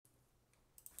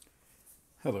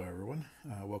Hello everyone,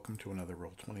 welcome to another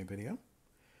Roll20 video.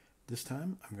 This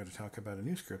time I'm going to talk about a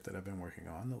new script that I've been working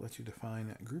on that lets you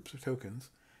define groups of tokens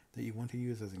that you want to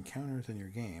use as encounters in your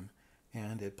game,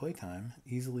 and at playtime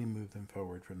easily move them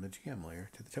forward from the GM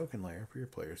layer to the token layer for your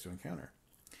players to encounter.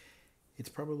 It's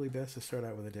probably best to start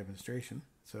out with a demonstration,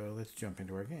 so let's jump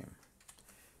into our game.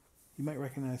 You might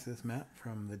recognize this map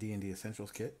from the D&D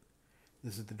Essentials kit.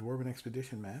 This is the Dwarven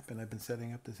Expedition map, and I've been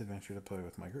setting up this adventure to play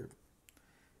with my group.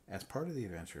 As part of the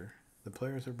adventure, the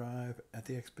players arrive at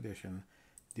the expedition,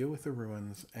 deal with the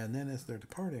ruins, and then as they're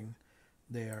departing,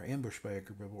 they are ambushed by a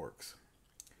group of orcs.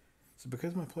 So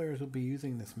because my players will be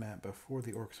using this map before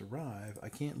the orcs arrive, I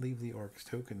can't leave the orcs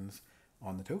tokens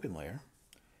on the token layer.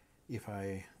 If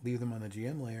I leave them on the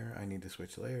GM layer, I need to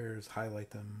switch layers, highlight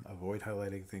them, avoid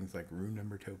highlighting things like room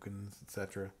number tokens,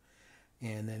 etc.,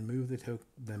 and then move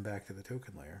them back to the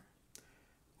token layer.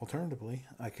 Alternatively,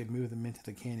 I could move them into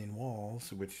the canyon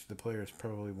walls, which the players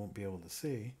probably won't be able to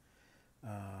see,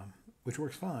 which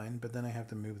works fine, but then I have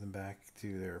to move them back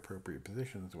to their appropriate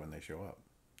positions when they show up.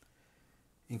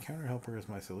 Encounter Helper is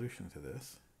my solution to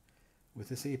this. With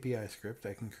this API script,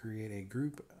 I can create a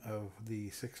group of the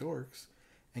 6 orcs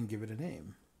and give it a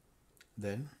name.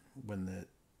 Then, when the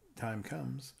time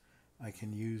comes, I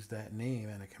can use that name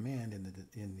and a command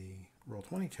in the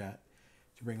Roll20 chat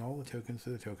to bring all the tokens to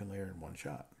the token layer in one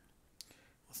shot.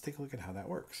 Let's take a look at how that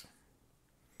works.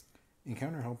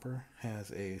 Encounter Helper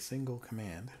has a single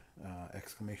command,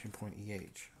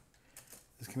 !EH.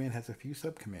 This command has a few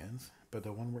subcommands, but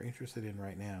the one we're interested in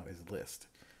right now is list.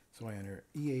 So I enter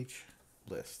EH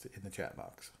list in the chat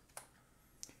box.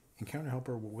 Encounter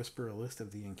Helper will whisper a list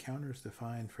of the encounters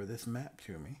defined for this map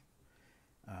to me.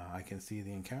 I can see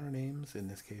the encounter names. In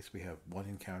this case, we have one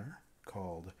encounter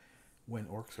called When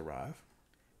Orcs Arrive,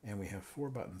 and we have 4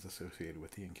 buttons associated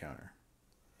with the encounter.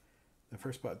 The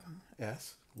first button,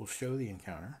 S, will show the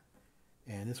encounter,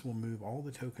 and this will move all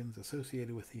the tokens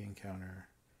associated with the encounter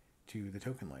to the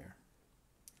token layer.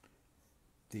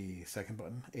 The second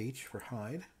button, H for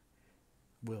hide,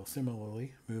 will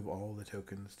similarly move all the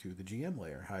tokens to the GM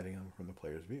layer, hiding them from the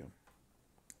player's view.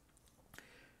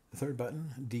 The third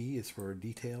button, D, is for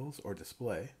details or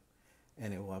display,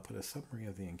 and it will output a summary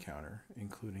of the encounter,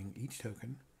 including each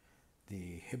token,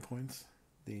 the hit points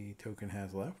the token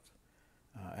has left,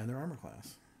 and their armor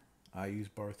class. I use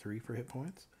bar 3 for hit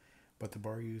points, but the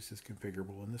bar used is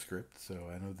configurable in the script, so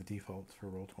I know the default for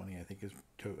Roll20 I think is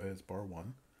bar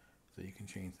 1, so you can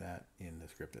change that in the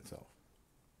script itself.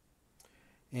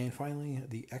 And finally,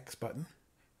 the X button,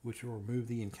 which will remove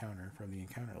the encounter from the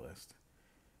encounter list.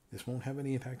 This won't have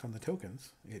any impact on the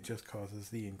tokens, it just causes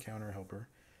the encounter helper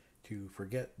to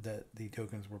forget that the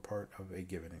tokens were part of a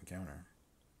given encounter.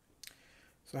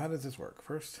 So how does this work?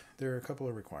 First, there are a couple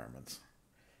of requirements.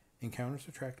 Encounters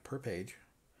are tracked per page,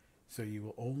 so you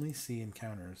will only see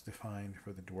encounters defined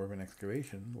for the Dwarven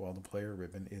Excavation while the player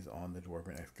ribbon is on the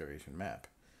Dwarven Excavation map.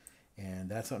 And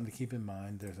that's something to keep in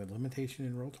mind. There's a limitation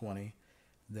in Roll20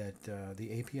 that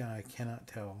the API cannot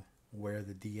tell where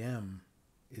the DM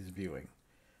is viewing.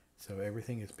 So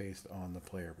everything is based on the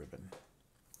player ribbon.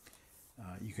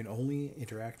 You can only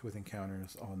interact with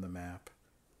encounters on the map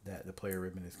that the player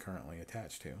ribbon is currently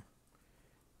attached to.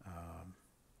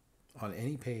 On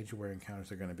any page where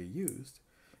encounters are going to be used,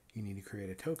 you need to create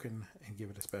a token and give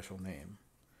it a special name.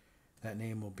 That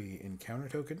name will be encounter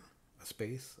token, a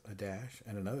space, a dash,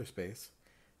 and another space,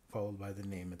 followed by the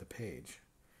name of the page.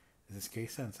 This is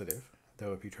case sensitive,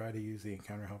 though if you try to use the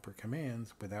encounter helper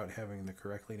commands without having the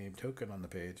correctly named token on the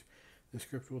page, the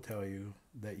script will tell you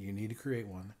that you need to create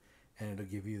one, and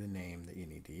it'll give you the name that you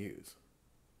need to use.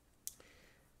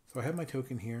 So I have my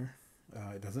token here.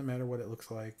 It doesn't matter what it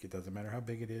looks like, it doesn't matter how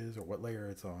big it is or what layer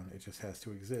it's on, it just has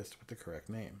to exist with the correct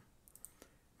name.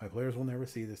 My players will never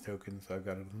see this token, so I've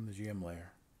got it on the GM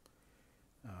layer.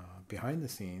 Behind the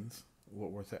scenes,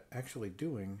 what we're actually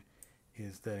doing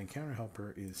is that Encounter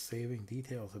Helper is saving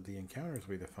details of the encounters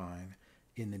we define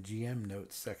in the GM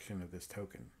notes section of this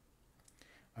token.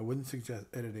 I wouldn't suggest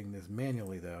editing this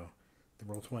manually though. The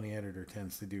Roll20 editor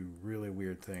tends to do really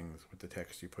weird things with the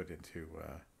text you put into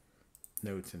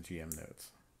notes and GM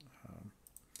notes.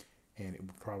 And it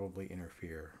would probably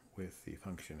interfere with the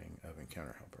functioning of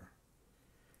Encounter Helper.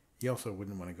 You also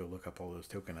wouldn't want to go look up all those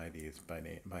token IDs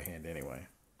by hand anyway.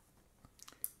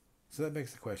 So that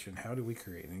begs the question, how do we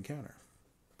create an encounter?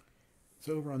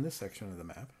 So over on this section of the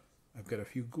map, I've got a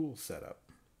few ghouls set up.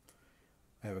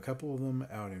 I have a couple of them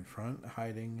out in front,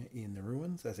 hiding in the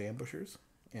ruins as ambushers,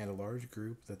 and a large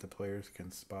group that the players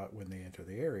can spot when they enter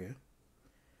the area.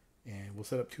 And we'll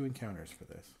set up 2 encounters for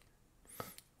this.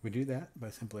 We do that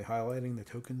by simply highlighting the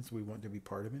tokens we want to be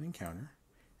part of an encounter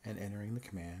and entering the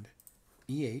command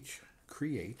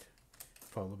create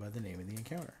followed by the name of the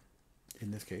encounter.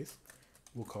 In this case,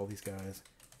 we'll call these guys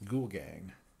Ghoul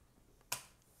Gang.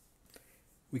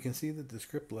 We can see that the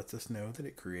script lets us know that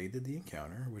it created the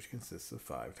encounter, which consists of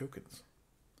 5 tokens.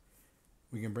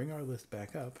 We can bring our list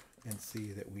back up and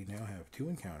see that we now have 2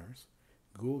 encounters,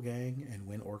 Ghoul Gang and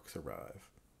When Orcs Arrive.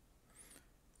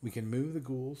 We can move the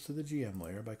ghouls to the GM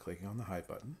layer by clicking on the hide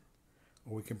button,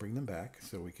 or we can bring them back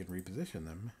so we can reposition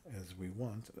them as we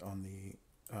want on the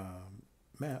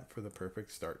map for the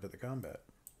perfect start to the combat.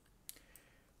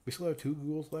 We still have 2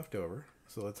 ghouls left over,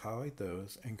 so let's highlight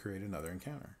those and create another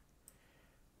encounter.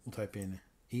 We'll type in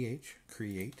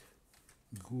create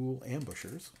ghoul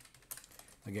ambushers.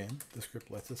 Again, the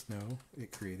script lets us know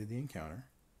it created the encounter,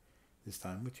 this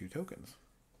time with 2 tokens.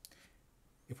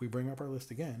 If we bring up our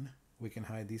list again, we can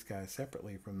hide these guys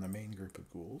separately from the main group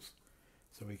of ghouls,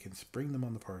 so we can spring them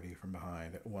on the party from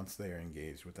behind once they are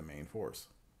engaged with the main force.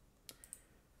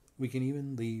 We can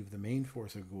even leave the main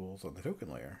force of ghouls on the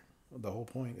token layer. The whole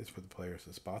point is for the players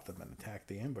to spot them and attack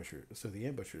the ambushers, so the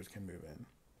ambushers can move in.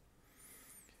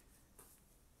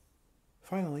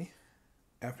 Finally,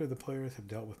 after the players have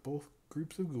dealt with both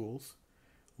groups of ghouls,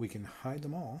 we can hide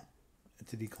them all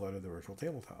to declutter the virtual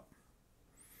tabletop.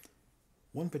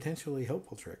 One potentially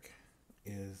helpful trick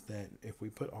is that if we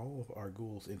put all of our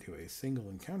ghouls into a single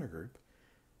encounter group,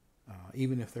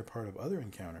 even if they're part of other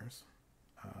encounters,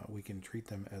 we can treat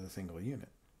them as a single unit.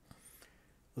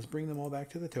 Let's bring them all back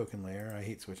to the token layer. I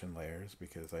hate switching layers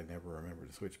because I never remember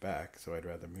to switch back, so I'd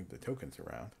rather move the tokens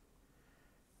around.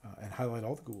 And highlight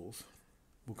all the ghouls.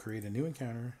 We'll create a new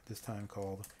encounter, this time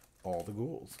called All the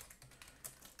Ghouls.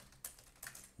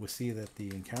 We'll see that the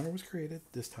encounter was created,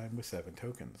 this time with 7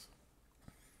 tokens.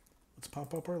 Let's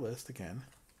pop up our list again,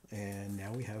 and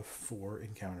now we have 4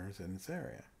 encounters in this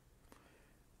area.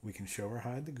 We can show or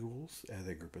hide the ghouls as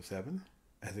a group of 7,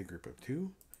 as a group of 2,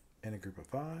 and a group of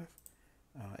 5,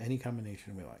 any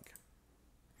combination we like.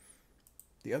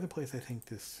 The other place I think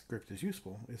this script is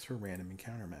useful is for random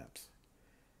encounter maps.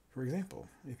 For example,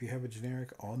 if you have a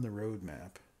generic on-the-road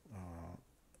map,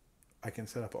 I can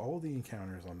set up all of the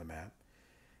encounters on the map,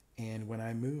 and when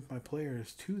I move my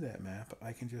players to that map,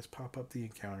 I can just pop up the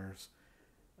encounters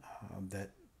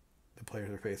that the players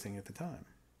are facing at the time.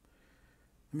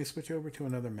 Let me switch over to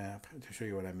another map to show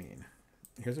you what I mean.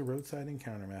 Here's a roadside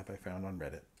encounter map I found on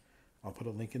Reddit. I'll put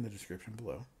a link in the description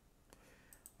below.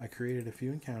 I created a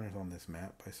few encounters on this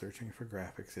map by searching for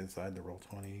graphics inside the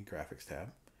Roll20 graphics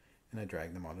tab, and I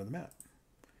dragged them onto the map.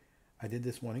 I did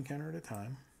this one encounter at a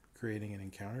time, creating an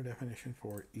encounter definition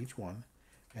for each one,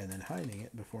 and then hiding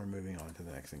it before moving on to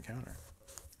the next encounter.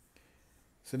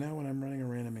 So now when I'm running a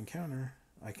random encounter,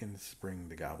 I can spring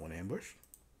the goblin ambush,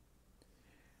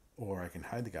 or I can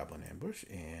hide the goblin ambush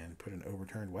and put an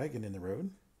overturned wagon in the road.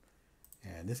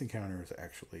 And this encounter is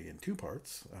actually in 2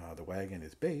 parts. The wagon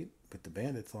is bait, but the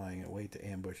bandit's lying in wait to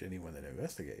ambush anyone that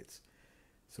investigates.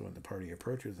 So when the party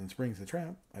approaches and springs the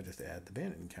trap, I just add the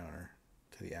bandit encounter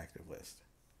to the active list.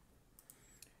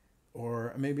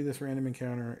 Or maybe this random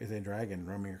encounter is a dragon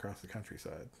roaming across the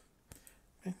countryside.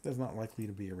 That's not likely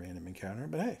to be a random encounter,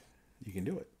 but hey, you can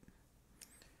do it.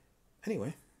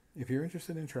 Anyway, if you're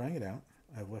interested in trying it out,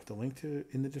 I've left a link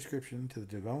in the description to the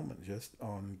development gist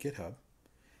on GitHub.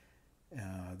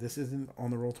 This isn't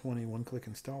on the Roll20 one-click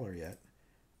installer yet,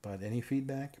 but any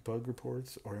feedback, bug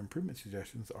reports, or improvement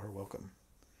suggestions are welcome.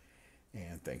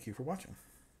 And thank you for watching.